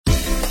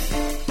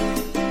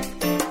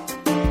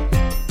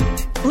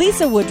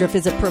Lisa Woodruff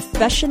is a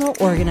professional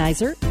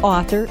organizer,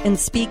 author, and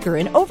speaker,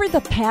 and over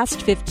the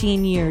past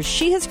 15 years,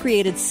 she has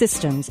created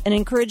systems and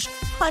encouraged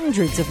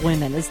hundreds of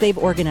women as they've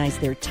organized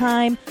their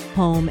time,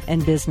 home,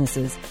 and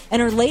businesses. And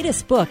her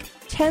latest book,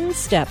 10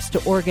 Steps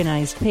to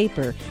Organized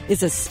Paper,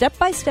 is a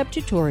step-by-step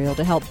tutorial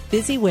to help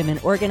busy women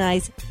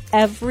organize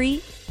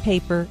every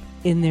paper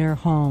in their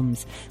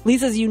homes.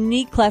 Lisa's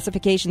unique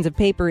classifications of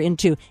paper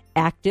into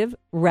active,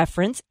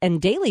 reference,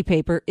 and daily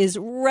paper is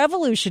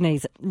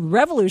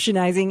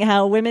revolutionizing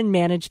how women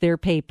manage their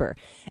paper.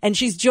 And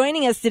she's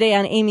joining us today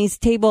on Amy's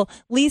Table.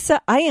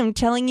 Lisa, I am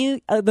telling you,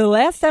 the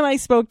last time I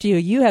spoke to you,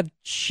 you have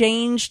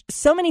changed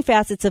so many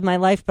facets of my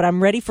life, but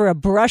I'm ready for a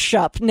brush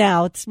up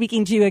now.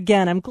 Speaking to you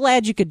again, I'm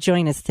glad you could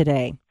join us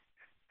today.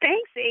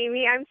 Thanks,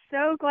 Amy. I'm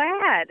so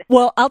glad.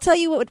 Well, I'll tell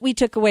you what we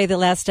took away the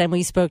last time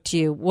we spoke to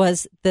you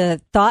was the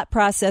thought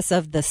process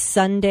of the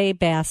Sunday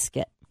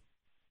basket.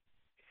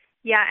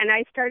 Yeah, and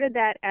I started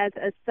that as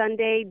a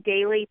Sunday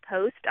daily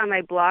post on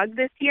my blog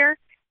this year,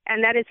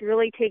 and that is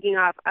really taking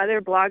off. Other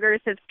bloggers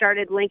have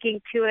started linking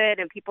to it,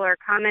 and people are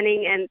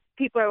commenting, and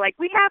people are like,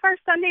 we have our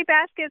Sunday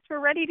baskets. We're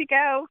ready to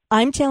go.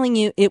 I'm telling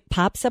you, it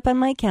pops up on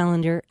my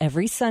calendar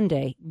every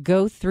Sunday.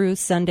 Go through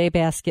Sunday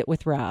Basket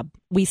with Rob.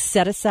 We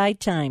set aside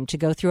time to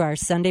go through our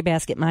Sunday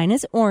basket. Mine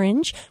is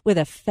orange with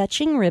a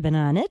fetching ribbon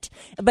on it.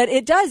 But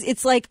it does.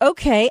 It's like,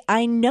 okay,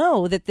 I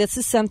know that this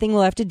is something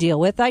we'll have to deal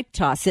with. I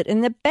toss it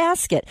in the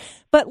basket.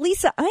 But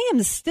Lisa, I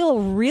am still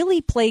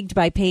really plagued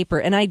by paper,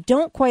 and I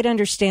don't quite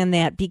understand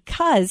that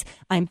because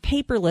I'm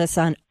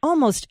paperless on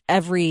almost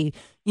every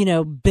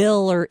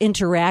bill or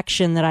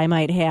interaction that I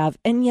might have.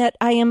 And yet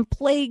I am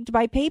plagued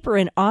by paper,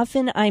 and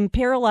often I'm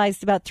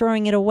paralyzed about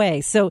throwing it away.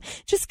 So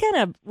just kind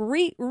of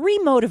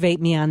re-motivate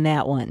me on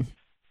that one.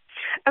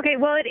 Okay,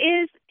 well, it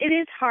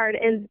is hard,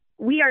 and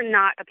we are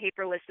not a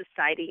paperless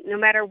society. No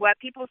matter what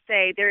people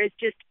say, there is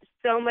just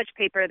so much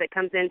paper that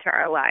comes into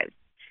our lives.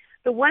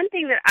 The one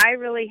thing that I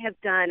really have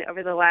done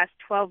over the last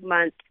 12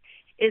 months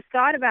is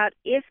thought about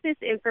if this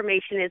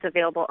information is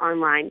available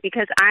online,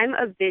 because I'm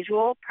a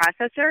visual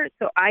processor,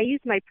 so I use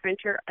my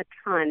printer a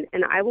ton,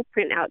 and I will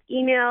print out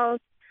emails,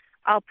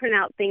 I'll print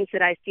out things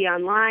that I see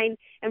online,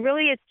 and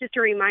really it's just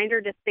a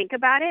reminder to think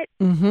about it.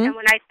 Mm-hmm. And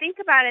when I think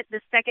about it the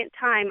second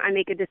time, I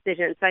make a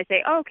decision. So I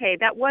say, oh, okay,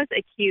 that was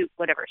a cute,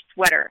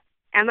 sweater.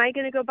 Am I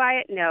going to go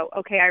buy it? No.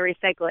 Okay, I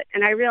recycle it.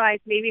 And I realize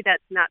maybe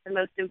that's not the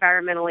most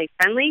environmentally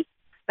friendly,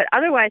 but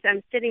otherwise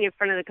I'm sitting in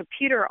front of the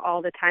computer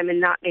all the time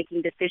and not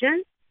making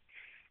decisions.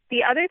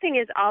 The other thing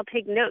is I'll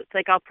take notes.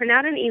 Like I'll print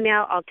out an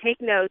email, I'll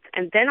take notes,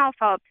 and then I'll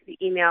follow up to the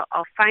email.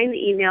 I'll find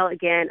the email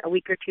again a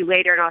week or two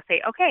later, and I'll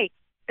say, okay,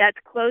 that's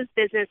closed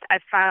business. I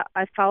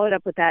followed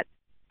up with that.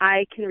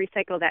 I can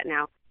recycle that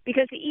now.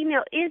 Because the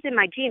email is in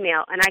my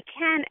Gmail, and I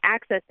can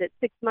access it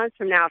 6 months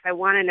from now if I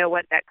want to know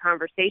what that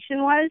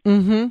conversation was,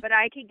 but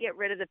I could get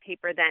rid of the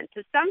paper then.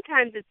 So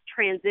sometimes it's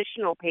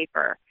transitional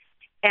paper,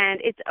 and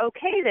it's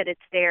okay that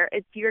it's there.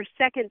 It's your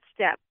second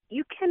step.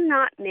 You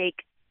cannot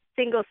make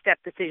single-step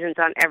decisions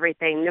on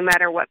everything, no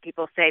matter what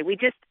people say. We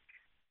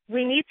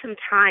need some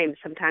time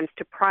sometimes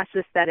to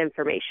process that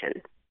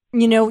information.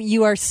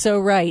 You are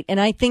so right. And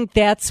I think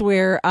that's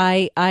where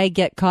I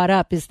get caught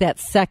up is that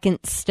second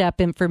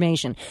step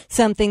information,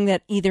 something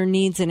that either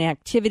needs an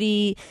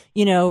activity,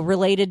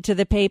 related to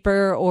the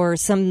paper or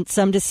some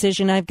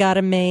decision I've got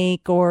to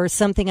make or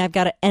something I've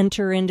got to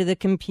enter into the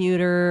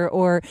computer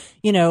or,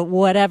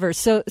 whatever.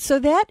 So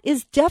that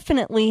is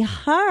definitely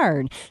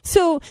hard.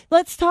 So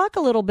let's talk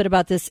a little bit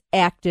about this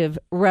active,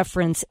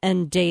 reference,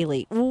 and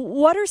daily.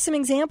 What are some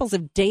examples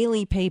of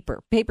daily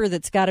paper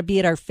that's got to be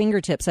at our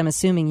fingertips, I'm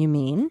assuming you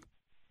mean?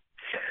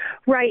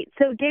 Right.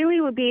 So daily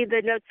would be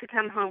the notes that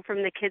come home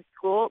from the kids'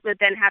 school that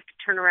then have to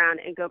turn around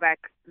and go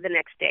back the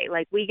next day.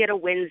 Like we get a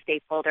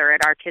Wednesday folder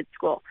at our kids'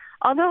 school.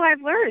 Although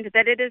I've learned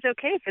that it is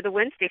okay for the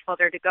Wednesday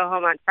folder to go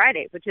home on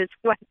Friday, which is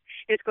what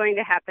is going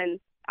to happen.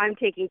 I'm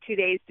taking 2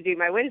 days to do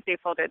my Wednesday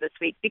folder this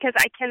week because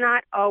I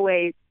cannot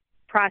always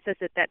process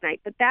it that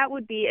night. But that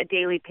would be a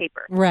daily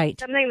paper. Right.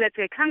 Something that's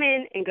going to come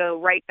in and go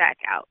right back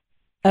out.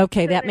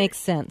 Okay, so that makes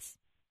sense.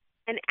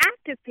 An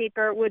active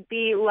paper would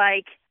be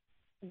like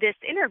this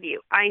interview.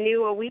 I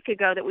knew a week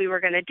ago that we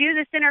were going to do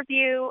this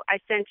interview. I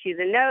sent you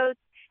the notes.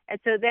 And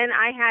so then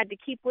I had to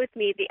keep with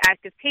me the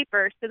active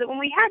paper so that when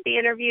we had the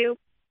interview,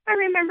 I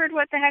remembered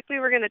what the heck we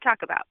were going to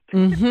talk about.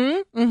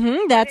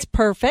 That's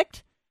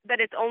perfect.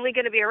 But it's only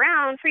going to be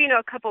around for,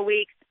 a couple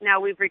weeks. Now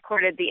we've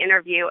recorded the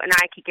interview and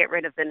I could get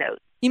rid of the notes.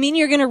 You mean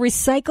you're going to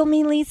recycle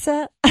me,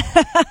 Lisa? No.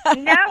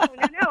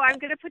 I'm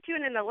going to put you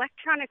in an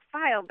electronic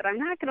file, but I'm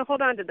not going to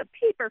hold on to the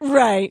paper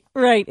file.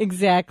 Right,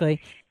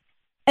 exactly.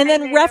 And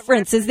then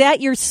reference, is that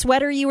your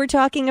sweater you were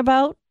talking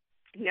about?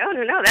 No,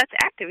 that's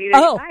active. Either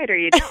you buy it or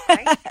you don't,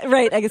 right?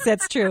 Right, I guess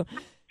that's true.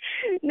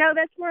 No,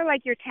 that's more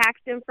like your tax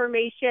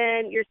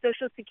information, your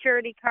Social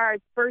Security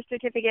cards, birth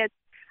certificates.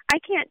 I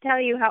can't tell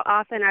you how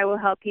often I will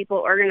help people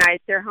organize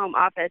their home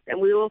office,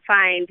 and we will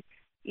find,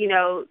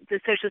 the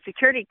Social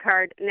Security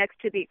card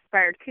next to the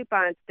expired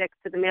coupons next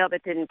to the mail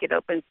that didn't get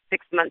opened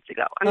 6 months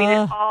ago. I mean,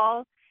 it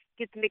all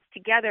gets mixed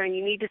together, and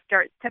you need to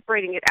start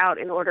separating it out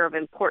in order of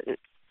importance.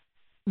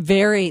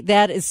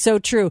 That is so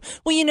true.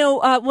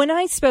 Well, when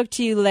I spoke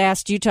to you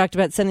last, you talked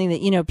about something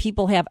that,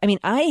 people have. I mean,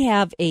 I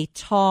have a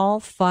tall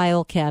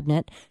file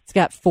cabinet. It's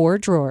got 4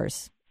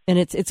 drawers, and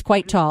it's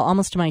quite tall,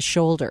 almost to my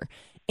shoulder.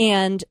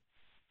 And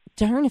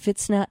darn if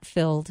it's not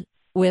filled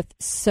with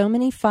so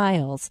many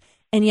files.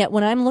 And yet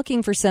when I'm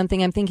looking for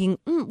something, I'm thinking,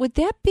 would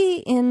that be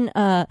in,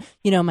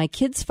 my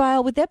kid's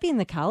file? Would that be in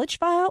the college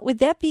file? Would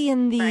that be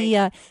in the,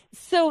 right.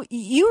 So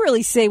you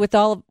really say with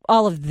all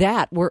of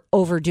that, we're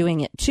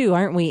overdoing it too,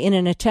 aren't we? In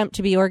an attempt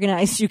to be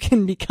organized, you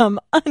can become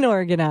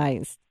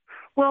unorganized.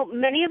 Well,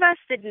 many of us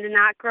did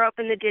not grow up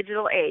in the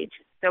digital age,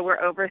 so we're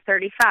over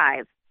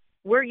 35.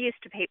 We're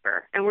used to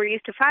paper, and we're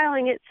used to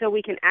filing it so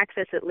we can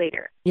access it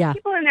later. Yeah.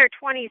 People in their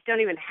 20s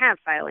don't even have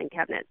filing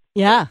cabinets.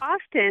 Yeah. So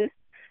often,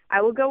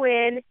 I will go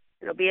in,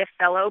 it'll be a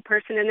fellow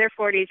person in their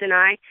 40s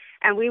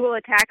and we will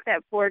attack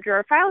that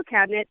 4-drawer file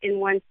cabinet in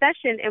one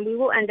session, and we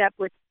will end up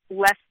with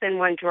less than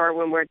 1 drawer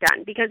when we're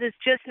done because it's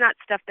just not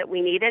stuff that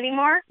we need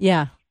anymore.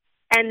 Yeah.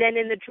 And then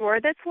in the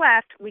drawer that's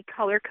left, we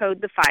color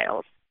code the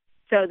files.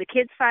 So the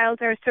kids' files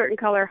are a certain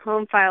color,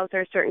 home files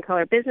are a certain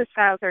color, business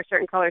files are a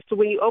certain color. So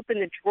when you open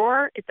the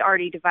drawer, it's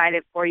already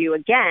divided for you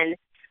again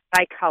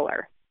by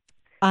color.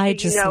 I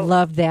just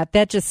love that.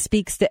 That just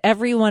speaks to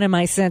every one of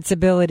my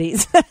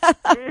sensibilities. But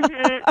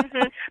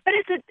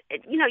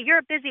you're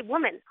a busy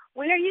woman.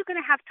 When are you going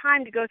to have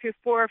time to go through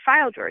 4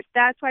 file drawers?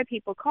 That's why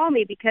people call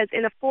me, because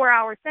in a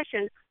 4-hour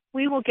session,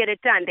 we will get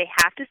it done. They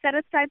have to set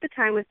aside the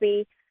time with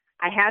me.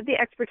 I have the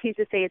expertise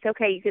to say, it's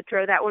okay, you could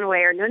throw that one away,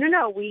 or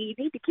no, we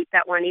need to keep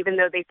that one, even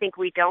though they think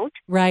we don't.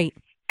 Right.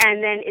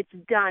 And then it's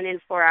done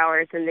in 4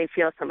 hours, and they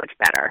feel so much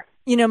better.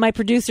 My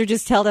producer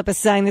just held up a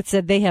sign that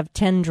said they have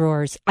 10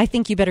 drawers. I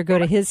think you better go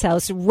to his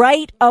house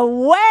right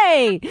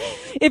away.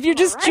 If you're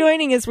just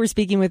joining us, we're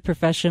speaking with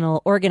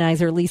professional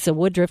organizer Lisa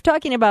Woodruff,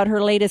 talking about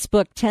her latest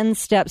book, 10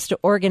 Steps to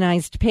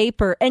Organized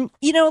Paper. And,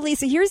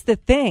 Lisa, here's the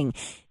thing.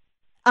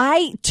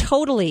 I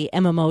totally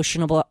am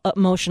emotional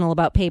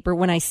about paper.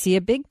 When I see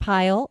a big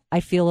pile, I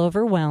feel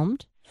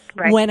overwhelmed.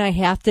 Right. When I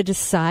have to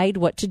decide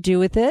what to do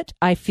with it,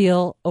 I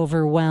feel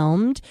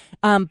overwhelmed.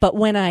 But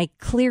when I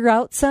clear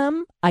out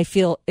some, I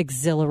feel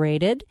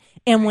exhilarated.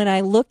 And when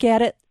I look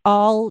at it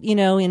all,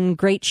 in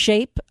great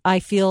shape, I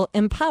feel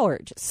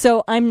empowered.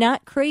 So I'm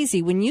not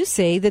crazy when you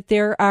say that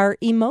there are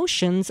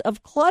emotions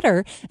of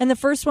clutter. And the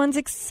first one's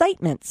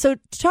excitement. So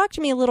talk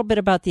to me a little bit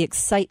about the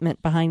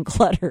excitement behind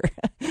clutter.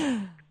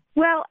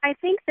 Well, I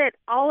think that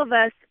all of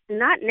us,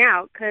 not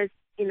now, because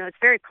it's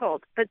very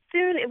cold, but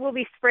soon it will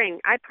be spring.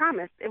 I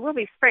promise. It will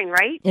be spring,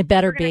 right? It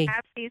better We're be.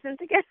 Have seasons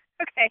again.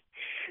 Okay.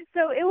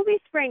 So it will be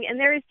spring, and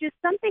there is just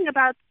something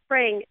about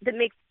spring that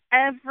makes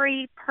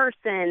every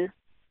person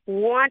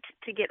want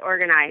to get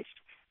organized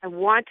and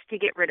want to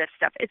get rid of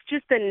stuff. It's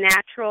just the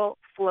natural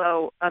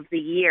flow of the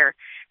year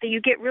that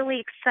you get really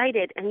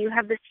excited, and you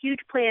have this huge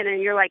plan,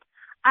 and you're like,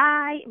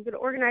 I am going to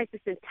organize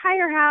this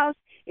entire house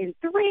in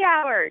 3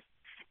 hours.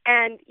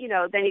 And,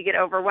 then you get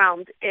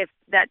overwhelmed if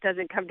that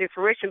doesn't come to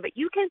fruition. But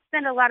you can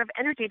spend a lot of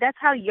energy. That's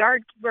how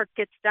yard work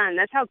gets done.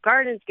 That's how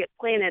gardens get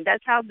planted.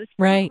 That's how the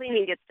spring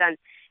cleaning gets done.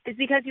 It's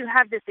because you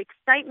have this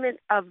excitement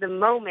of the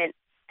moment,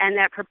 and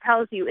that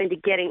propels you into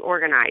getting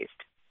organized.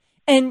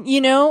 And,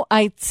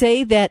 I'd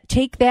say that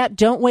take that,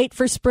 don't wait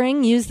for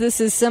spring. Use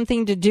this as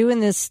something to do in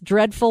this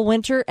dreadful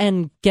winter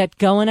and get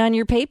going on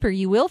your paper.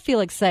 You will feel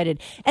excited.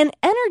 And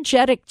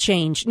energetic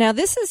change. Now,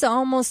 this is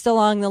almost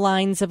along the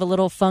lines of a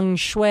little feng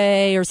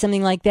shui or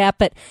something like that,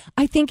 but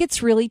I think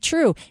it's really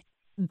true.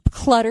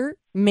 Clutter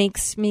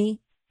makes me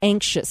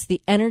anxious.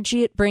 The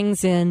energy it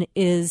brings in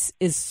is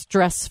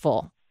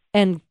stressful,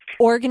 and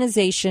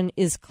organization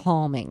is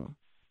calming.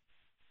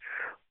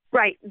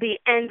 Right. The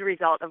end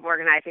result of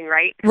organizing,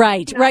 right?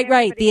 Right.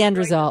 The end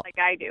result. Like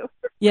I do.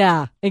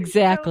 Yeah,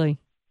 exactly.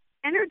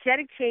 So,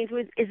 energetic change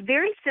is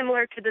very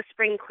similar to the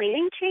spring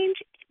cleaning change,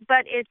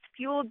 but it's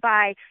fueled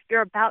by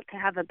you're about to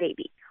have a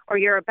baby, or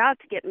you're about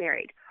to get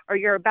married, or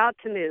you're about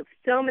to move.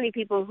 So many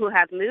people who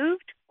have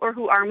moved or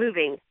who are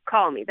moving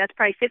call me. That's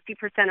probably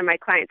 50% of my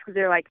clients, because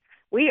they're like,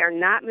 we are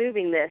not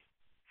moving this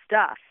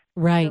stuff.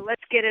 Right. So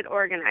let's get it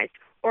organized.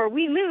 Or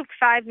we moved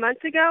 5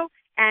 months ago,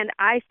 and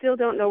I still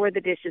don't know where the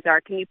dishes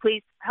are. Can you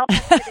please help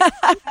us with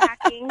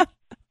unpacking?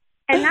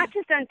 And not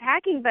just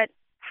unpacking, but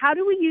how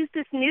do we use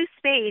this new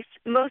space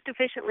most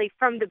efficiently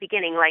from the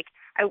beginning? Like,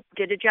 I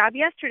did a job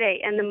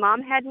yesterday, and the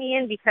mom had me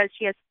in because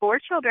she has 4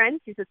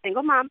 children. She's a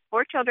single mom,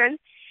 4 children,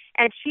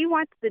 and she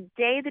wants the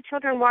day the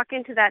children walk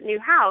into that new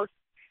house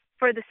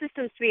for the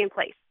systems to be in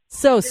place.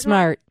 So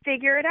smart.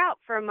 Figure it out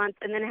for a month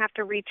and then have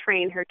to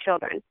retrain her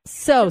children.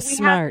 So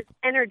smart.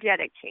 Have this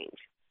energetic change.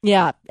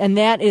 Yeah, and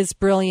that is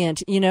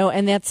brilliant,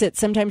 and that's it.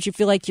 Sometimes you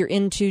feel like you're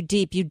in too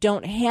deep. You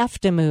don't have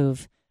to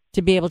move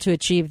to be able to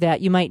achieve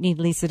that. You might need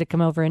Lisa to come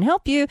over and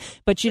help you,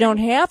 but you don't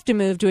have to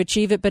move to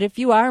achieve it. But if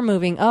you are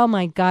moving, oh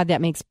my God,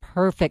 that makes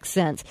perfect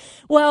sense.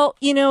 Well,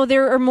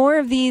 there are more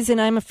of these, and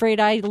I'm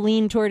afraid I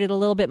lean toward it a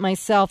little bit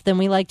myself than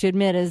we like to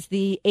admit as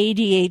the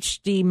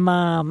ADHD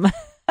mom.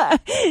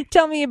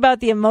 Tell me about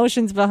the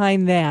emotions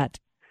behind that.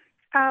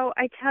 Oh,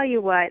 I tell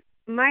you what,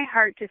 my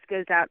heart just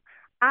goes out.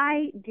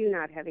 I do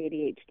not have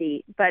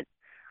ADHD, but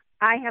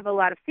I have a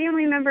lot of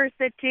family members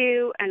that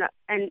do, and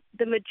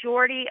the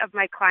majority of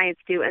my clients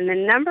do. And the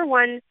number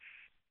one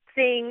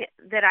thing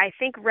that I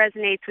think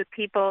resonates with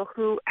people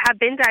who have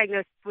been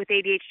diagnosed with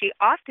ADHD,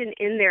 often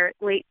in their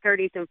late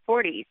 30s and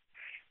 40s,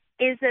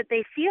 is that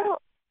they feel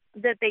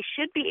that they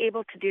should be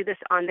able to do this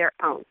on their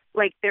own.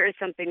 Like there is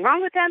something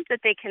wrong with them,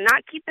 that they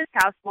cannot keep this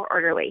house more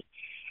orderly.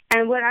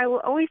 And what I will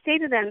always say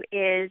to them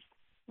is,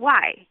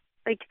 why?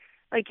 Like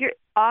you're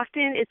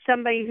often it's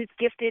somebody who's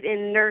gifted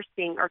in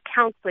nursing or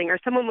counseling or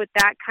someone with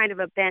that kind of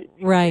a bent.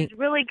 Right. Who's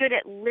really good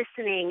at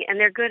listening and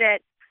they're good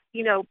at,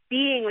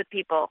 being with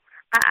people.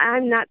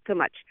 I'm not so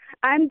much.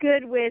 I'm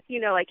good with,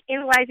 like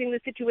analyzing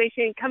the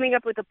situation, coming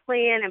up with a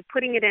plan and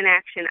putting it in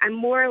action. I'm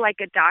more like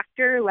a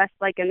doctor, less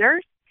like a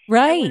nurse.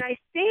 Right. And when I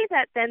say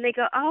that, then they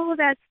go, oh,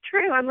 that's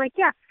true. I'm like,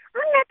 yeah,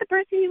 I'm not the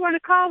person you want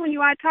to call when you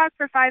want to talk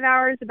for 5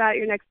 hours about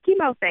your next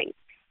chemo thing.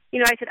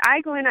 I said,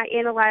 I go in, I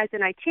analyze,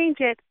 and I change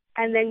it,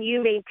 and then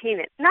you maintain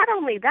it. Not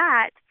only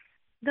that,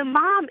 the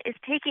mom is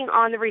taking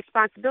on the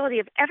responsibility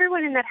of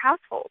everyone in that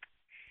household.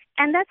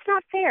 And that's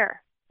not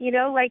fair.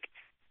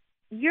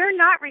 You're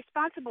not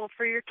responsible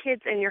for your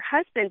kids and your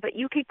husband, but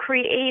you could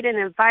create an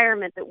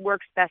environment that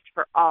works best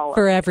for all of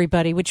for us.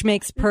 Everybody, which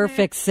makes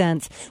perfect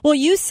sense. Well,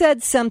 you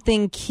said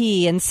something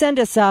key, and send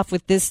us off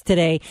with this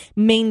today,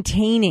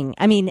 maintaining.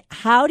 I mean,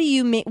 how do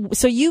you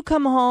so you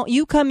come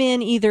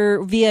in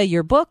either via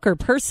your book or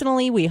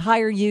personally, we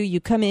hire you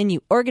come in,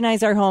 you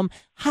organize our home.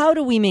 How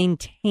do we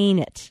maintain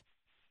it?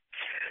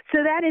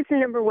 So that is the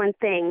number one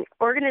thing.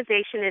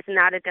 Organization is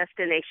not a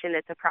destination,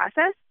 it's a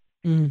process.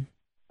 Mm.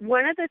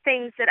 One of the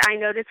things that I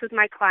notice with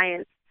my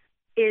clients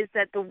is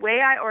that the way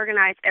I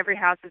organize every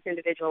house is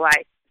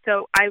individualized.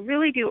 So I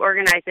really do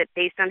organize it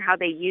based on how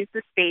they use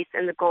the space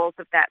and the goals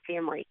of that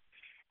family.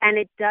 And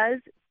it does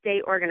stay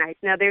organized.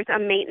 Now, there's a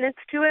maintenance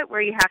to it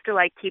where you have to,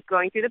 keep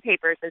going through the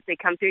papers as they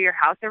come through your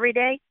house every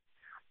day.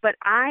 But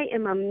I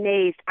am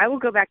amazed. I will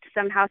go back to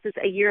some houses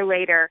a year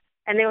later,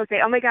 and they will say,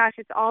 oh, my gosh,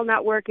 it's all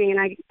not working.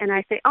 And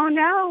I say, oh,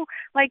 no,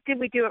 did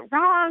we do it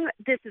wrong?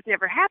 This has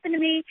never happened to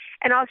me.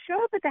 And I'll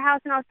show up at the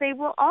house, and I'll say,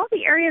 well, all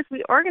the areas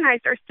we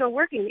organized are still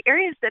working. The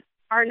areas that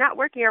are not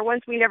working are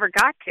ones we never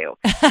got to.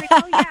 Like,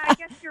 oh, yeah, I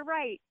guess you're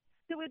right.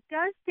 So it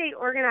does stay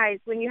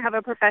organized when you have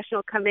a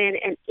professional come in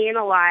and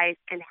analyze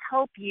and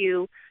help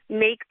you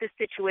make the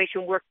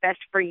situation work best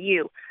for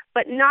you,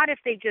 but not if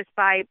they just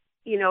buy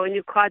a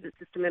new closet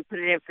system and put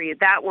it in for you.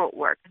 That won't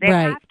work. They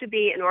have to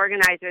be an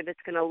organizer that's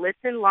going to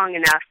listen long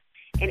enough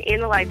and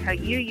analyze how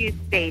you use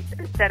space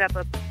and set up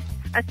a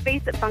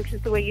space that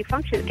functions the way you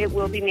function. It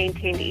will be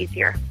maintained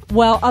easier.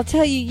 Well, I'll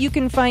tell you, you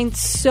can find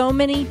so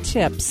many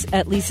tips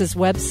at Lisa's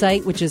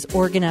website, which is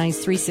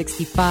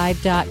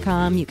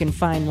organize365.com. You can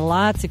find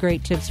lots of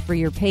great tips for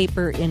your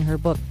paper in her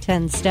book,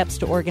 10 Steps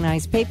to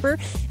Organize Paper.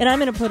 And I'm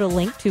going to put a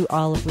link to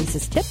all of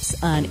Lisa's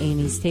tips on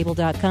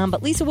amystable.com.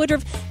 But Lisa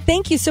Woodruff,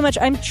 thank you so much.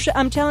 I'm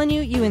telling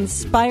you, you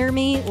inspire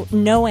me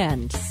no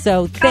end.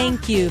 So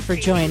thank you for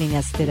joining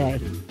us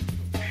today.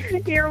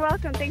 You're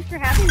welcome. Thanks for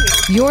having me.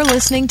 You're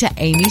listening to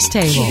Amy's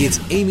Table. It's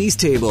Amy's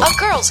Table. A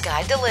Girl's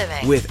Guide to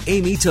Living. With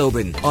Amy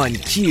Tobin on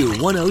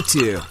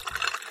Q102.